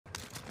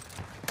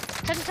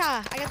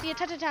Ta-ta-ta. I got the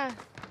ta-ta-ta.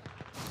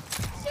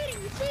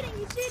 He's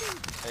shooting.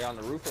 Hey, on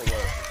the roof or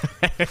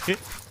what?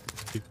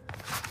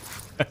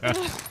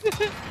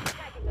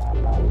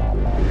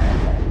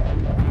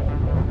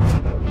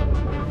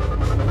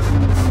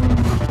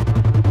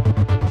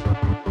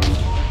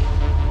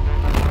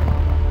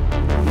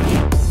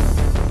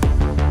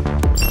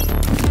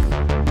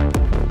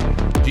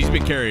 She's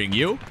been carrying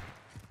you?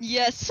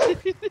 Yes.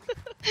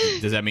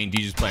 Does that mean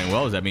DJ's playing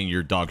well? Does that mean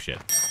you're dog shit?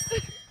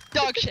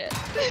 Dog shit.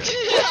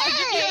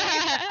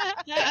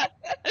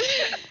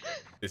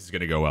 This is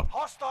gonna go well.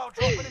 Hostile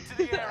dropping into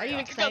the area. Are you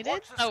excited?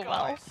 Watch the Oh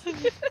well.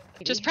 skies.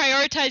 Just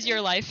prioritize your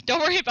life. Don't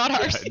worry about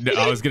ours. No,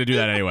 I was gonna do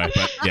that anyway,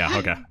 but yeah,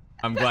 okay.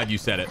 I'm glad you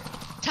said it.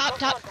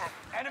 Top.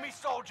 Enemy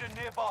soldier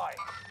nearby.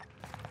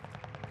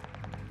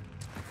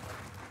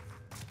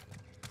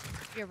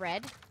 You're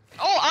red.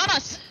 Oh, on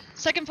us.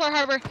 Second floor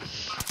harbor.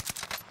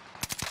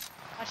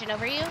 Watching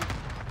over you.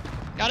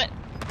 Got it.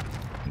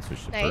 Can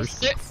switch to Nice.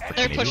 first.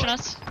 They're pushing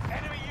us.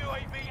 Enemy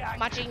UAV active.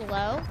 Watching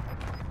low.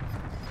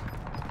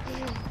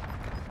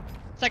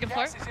 Second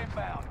floor. Gas is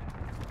inbound.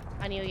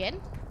 On you again.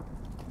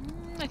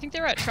 I think they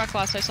were at truck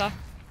last I saw.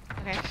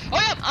 Okay. Oh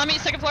yeah, on me.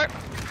 Second floor.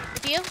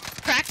 With you.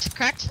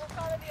 Cracked.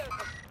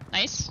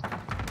 Nice.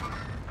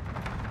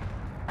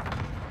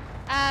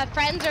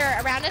 Friends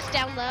are around us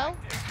down low.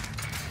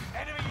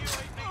 Enemy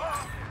UAV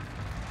active.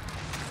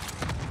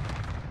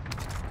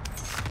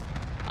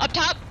 Up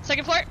top.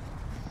 Second floor.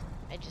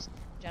 I just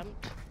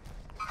jumped.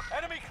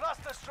 Enemy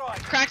cluster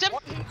strike. Cracked him.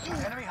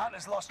 Enemy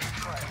hunters lost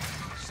control.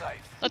 Safe.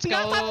 Let's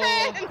Not go.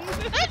 my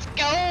friend. Let's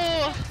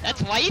go.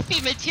 That's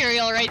wifey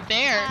material right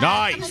there.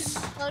 Nice.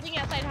 Floating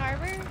outside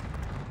harbor.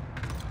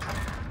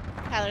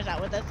 Tyler's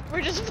not with us.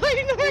 We're just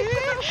fighting the way.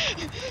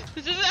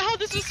 This isn't how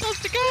this was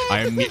supposed to go.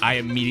 I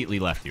immediately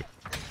left you.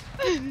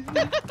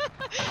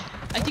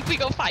 I think we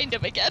go find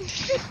him again.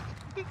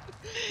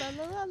 La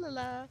la la la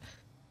la.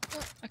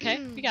 Okay,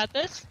 we got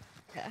this.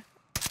 Yeah.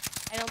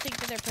 I don't think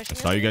that they're pushing.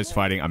 Saw you guys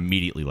fighting,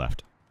 immediately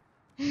left.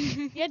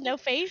 You had no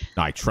faith.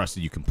 No, I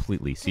trusted you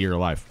completely. See, you're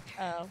alive.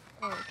 Oh.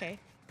 Oh, okay.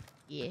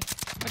 Yeah.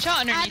 Watch out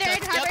underneath They're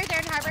in us. harbor. Yep. They're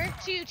in harbor.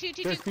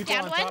 Two.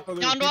 Down one.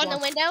 Downed In the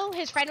one. window.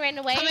 His friend ran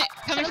away.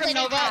 Coming from Someone's in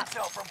Nova.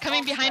 top.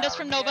 Coming behind us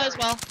from Nova as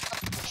well.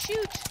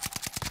 Shoot.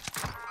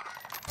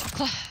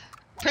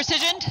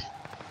 Precisioned.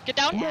 Get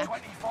down.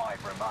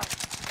 25 remain.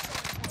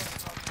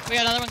 We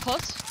got another one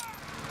close.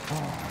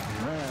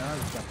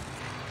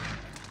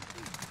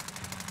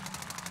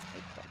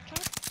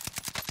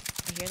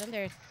 I hear them.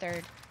 They're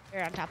third.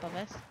 They're on top of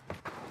us.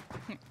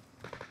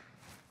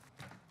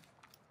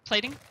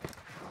 Plating.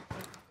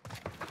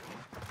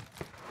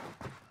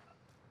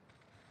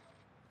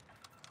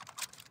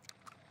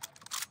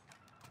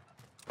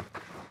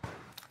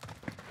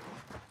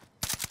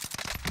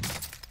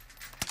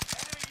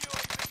 Enemy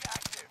UAV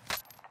active.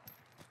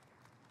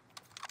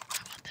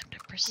 I want them to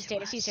pursue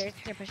Stairs. us. See stairs.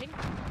 They're pushing.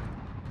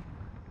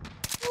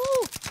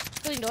 Woo!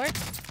 Closing door.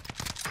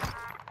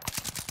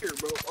 Here,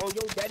 bro. Oh,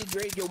 yo, daddy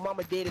grade, yo,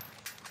 mama did.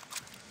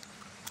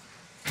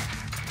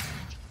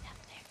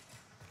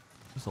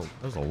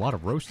 There's a lot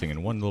of roasting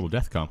in one little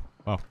death comp.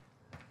 Wow.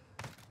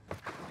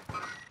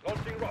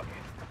 Launching rocket.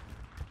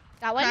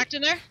 Got one. Cracked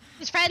in there.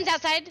 His friend's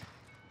outside.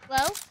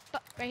 Low.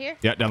 Right here.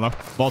 Yeah, down low.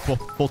 Multiple.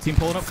 Full team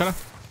pulling up, kind of.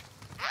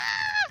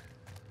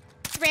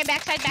 Ran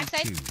backside.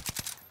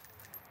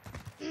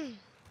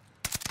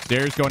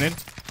 Stairs going in.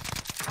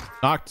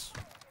 Knocked.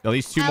 At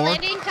least two more.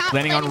 Landing top.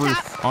 Landing on roof.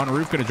 Top. On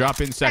roof. Gonna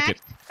drop in second.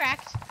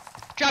 Cracked.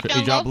 Drop You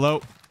down drop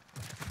low.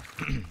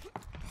 low.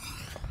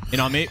 In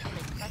on me.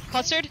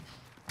 Clustered.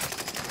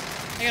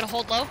 I gotta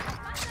hold low.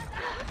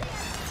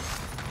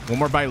 One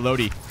more by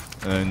Lodi.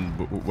 And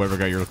whatever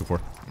guy you're looking for.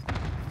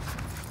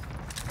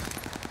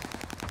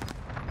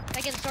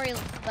 Second story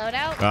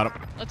loadout. Got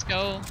him. Let's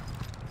go.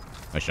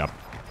 Nice job.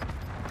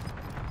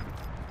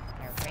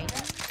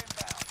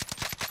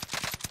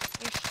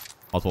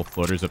 Multiple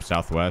floaters up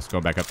southwest.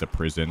 Going back up to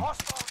prison.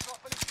 Hostile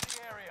dropping into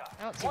the area.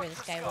 I don't see where Watch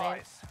this the guy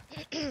went.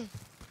 skies.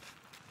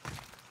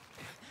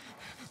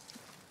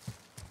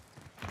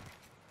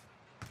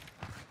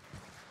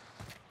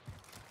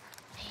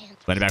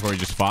 Landing back where we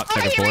just fought. Oh,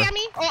 Second here, floor. on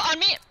me. Oh, on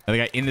me.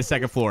 Another guy in the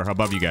second floor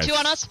above you guys. Two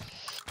on us.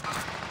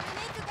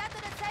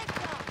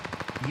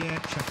 Yeah,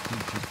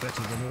 Chuck is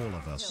better than all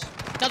of us.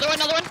 Another one.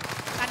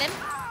 Got him.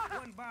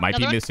 Might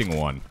be Another one? missing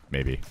one,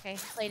 maybe. Okay,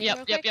 plating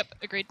real quick. Yep.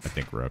 Agreed. I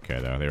think we're okay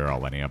though. They were all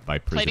lining up by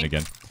prison Plating.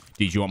 again.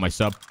 Did you want my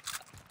sub?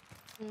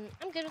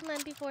 I'm good with my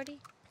MP40.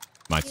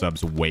 My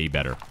sub's way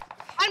better.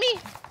 On me.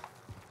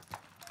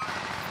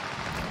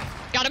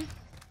 Got him.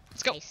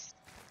 Let's go. Nice.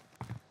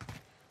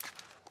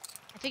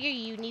 I figure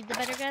you need the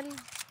better gun.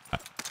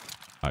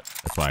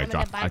 That's why I I'm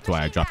gonna drop. buy That's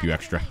why I drop you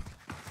extra.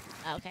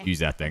 Oh, okay. Use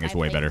that thing. It's Buy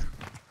way plates. better.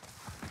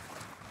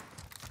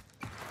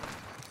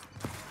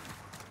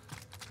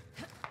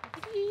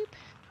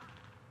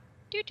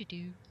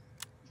 Do.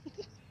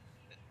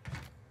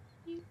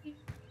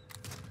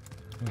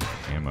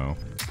 Ammo.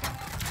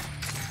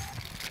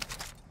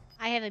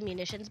 I have a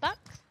munitions box.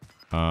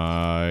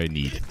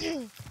 Need.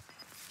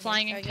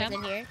 Flying in Are you camp.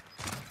 in here?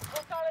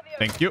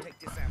 Thank you.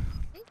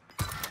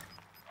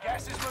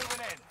 Gas is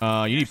moving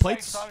in. You need Safe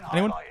plates? zone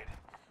Anyone? highlighted.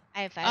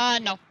 I have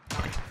 5. No.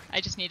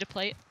 I just need a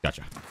plate.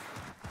 Gotcha.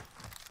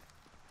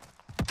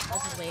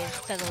 This is way of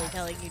suddenly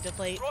telling you to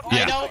plate.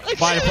 Yeah. I know.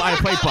 I had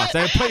a plate box. I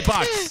had a plate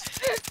box.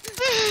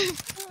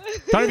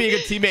 Trying to be a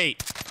good teammate.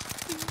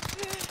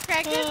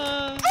 Cracked him.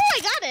 Oh, I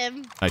got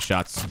him. Nice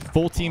shots.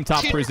 Full team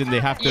top Two. prison. They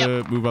have to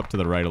Yep. move up to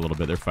the right a little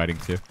bit. They're fighting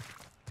too.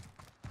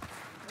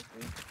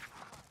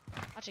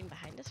 Watching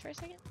behind us for a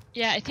second.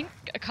 Yeah, I think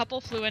a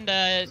couple flew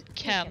into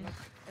chem.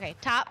 Okay,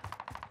 top.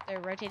 They're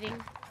rotating.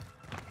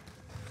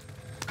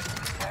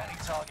 Bounty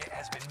target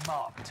has been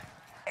marked.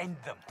 End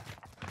them.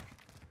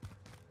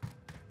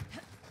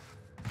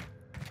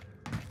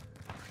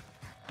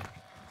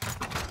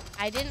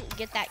 I didn't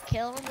get that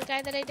kill on the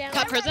guy that I downed.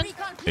 Top prison.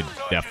 It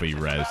definitely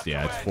res.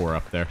 Yeah, it's 4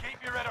 up there.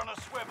 Keep your head on a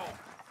swivel.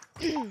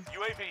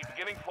 UAV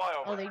beginning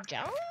flyover. Oh, they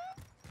jumped?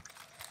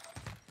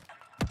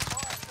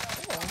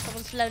 Oh,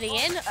 someone's floating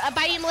in.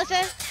 By you,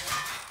 Melissa.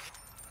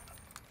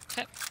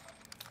 Okay.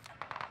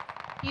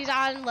 He's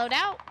on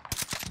loadout.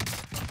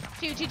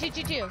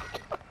 Two.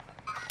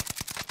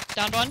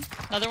 Downed one.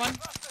 Another one.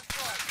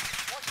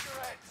 Watch your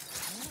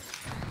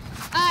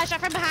heads. Shot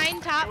from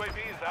behind, top. UAV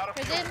is out of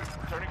Prison.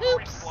 fuel. Turning for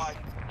Oops. resupply.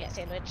 Yeah,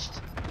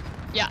 sandwiched.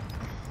 Yeah.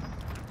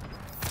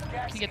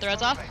 Gas Can you get the is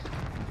reds off? moving.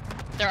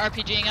 They're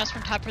RPGing us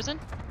from top prison.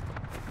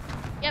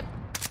 Yep.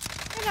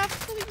 Get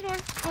off. Close the door.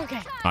 Okay.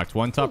 Knocked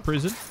 1 top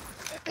prison.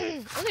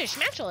 Oh, there's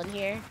Schmatchel in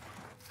here.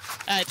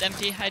 It's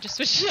empty. I just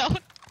switched it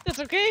out. That's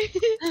okay. Do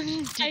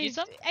you need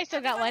some? I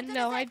still got one.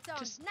 No, I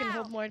just can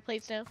hold more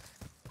plates now.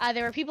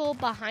 There were people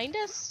behind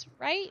us,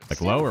 right? Like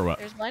Still? low or what?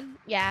 There's one.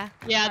 Yeah.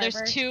 Yeah, there's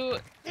Harbor.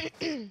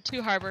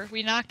 two harbor.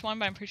 We knocked one,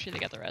 but I'm pretty sure they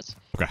got the res.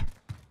 Okay.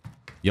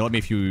 Yell at me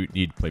if you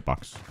need plate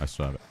box. I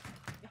still have it.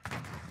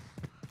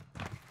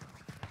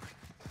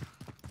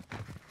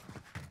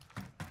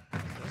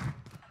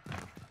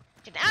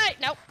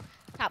 Nope.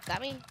 Top got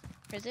me.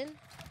 Prison.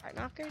 Heart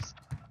knockers.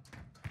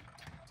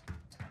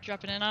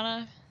 Dropping in on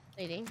a.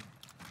 Waiting.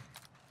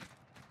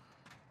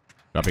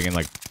 Dropping in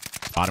like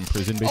bottom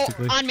prison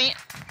basically. Oh, on me.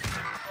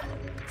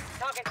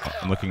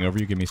 I'm looking over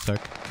you. Give me a sec.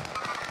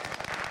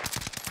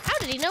 How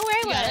did he know where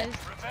You got I it. was?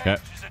 Okay.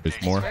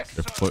 There's more. They're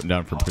floating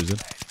down from prison.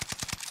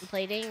 I'm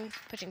plating.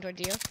 Pushing towards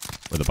you.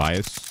 Where the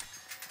bias.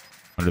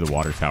 Under the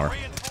water tower.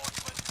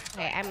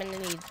 Okay, I'm gonna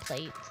need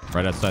plates.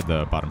 Right outside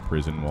the bottom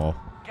prison wall.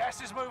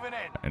 Gas is moving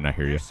in. And I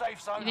hear you.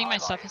 Safe zone You think my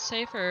highlighted. stuff is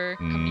safe, or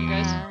come to you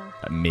guys?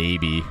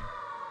 Maybe.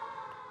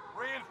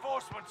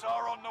 Reinforcements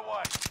are on the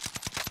way.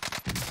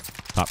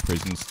 Top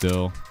prison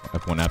still.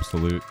 F1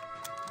 absolute.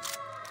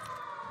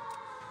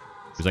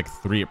 There's like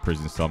 3 at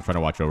prison still. I'm trying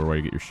to watch over where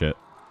you get your shit.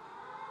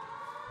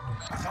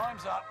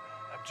 Time's up.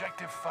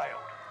 Objective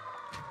failed.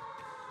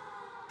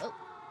 Oh.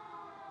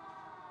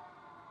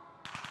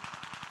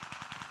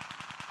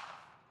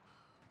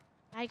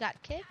 I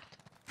got kicked.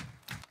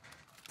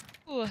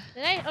 Ooh,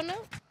 Did I? Oh no.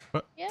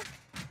 What?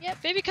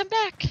 Yep. baby, come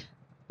back. What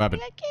I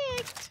happened? got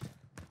kicked.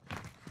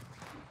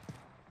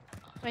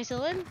 Am I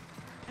still in?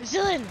 I'm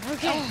still in.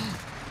 Okay.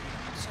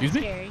 Excuse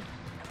me? Scary. You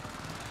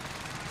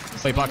see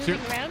Plate me box here?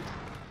 moving around?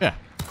 Yeah.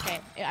 Okay.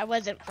 I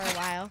wasn't for a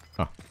while.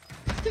 Oh.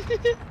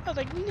 I was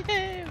like,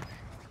 no.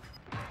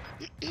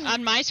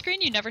 On my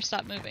screen, you never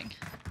stop moving.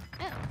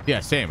 Oh. Yeah,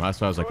 same. That's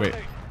why I was like, wait.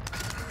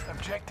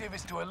 Objective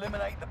is to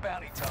eliminate the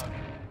bounty target.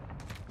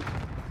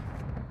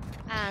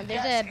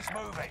 There's Gas a is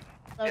moving.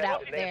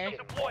 loadout there.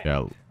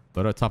 Yeah,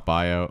 load out top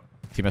buyout.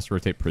 Team has to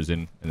rotate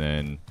prison, and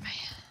then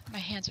My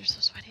hands are so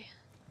sweaty.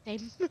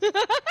 Same.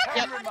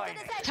 Ten remaining.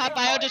 Top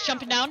bio just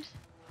jumping down.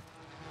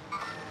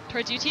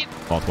 Towards you, team.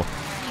 multiple.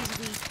 He's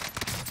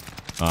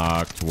weak.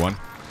 Knocked 1.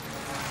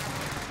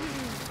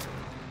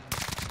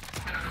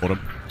 Hold him.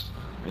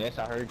 Yes,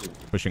 I heard you.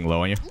 Pushing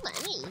low on you.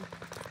 Money.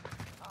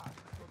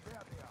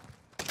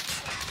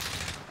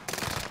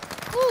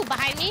 Ooh,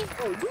 behind me.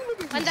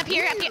 One's up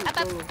here, up,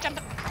 jump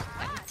up.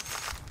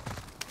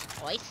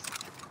 Voice.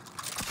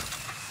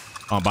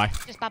 On by.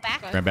 Just pop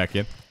back. Ran back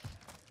in.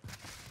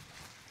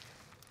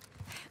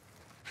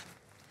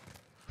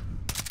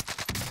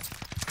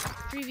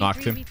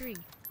 Knocked him. 3v3.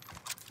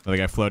 Another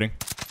guy floating.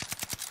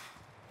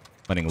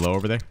 Landing low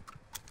over there.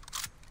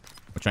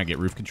 We'll try and get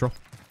roof control.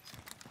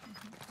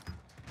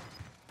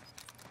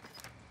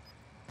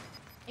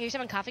 I hear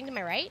someone coughing to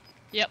my right.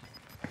 Yep.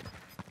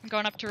 I'm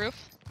going up to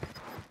roof.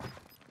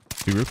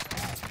 2 roof.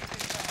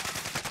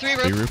 3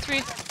 Three roof. roof.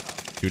 3.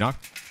 2 knock.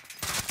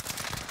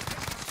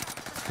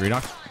 3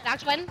 knock.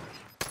 Knocked one.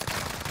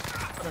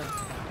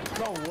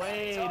 No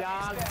way,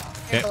 dog.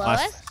 Okay, below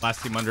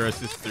last team under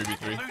us is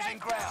 3v3. Losing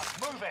ground.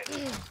 Move it.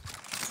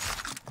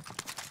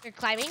 You're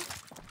climbing.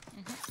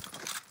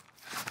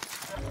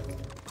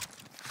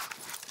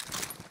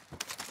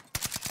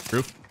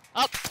 Roof.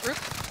 Up.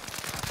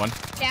 Roof. 1.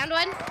 Downed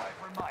one. 5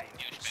 remain.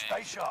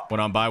 Stay sharp. 1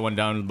 on by, 1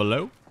 down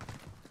below.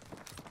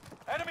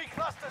 Enemy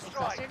cluster strike.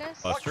 Clustered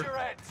us. Watch Cluster. your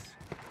heads.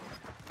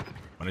 I'm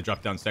gonna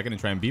drop down second and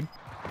try and beam.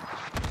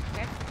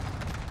 Okay.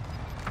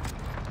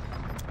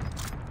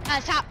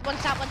 Top. One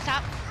top.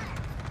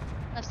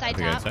 Left side I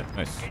think top. that's it.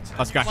 Nice. Get to the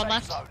Last new guy. One safe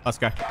left. zone. Last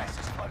guy. Gas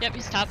is closing. Yep,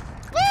 he's top.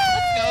 Woo!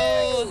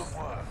 Go.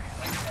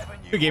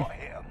 Good game.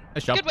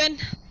 Nice job. Good win.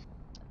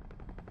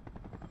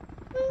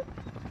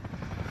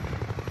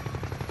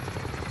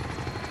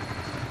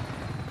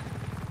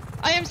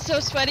 I am so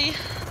sweaty.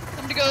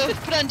 I'm gonna go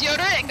put on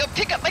deodorant and go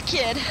pick up my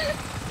kid.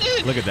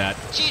 Look at that.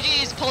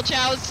 GG's, Pol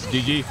Chows.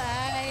 GG.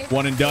 Bye.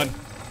 One and done.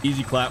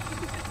 Easy clap.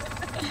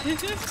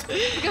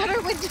 Got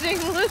her winning. Yeah,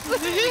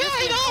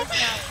 I know.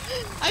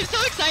 I'm so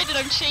excited.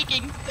 I'm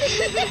shaking.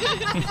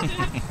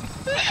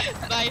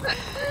 Bye.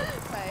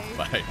 Bye.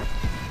 Bye.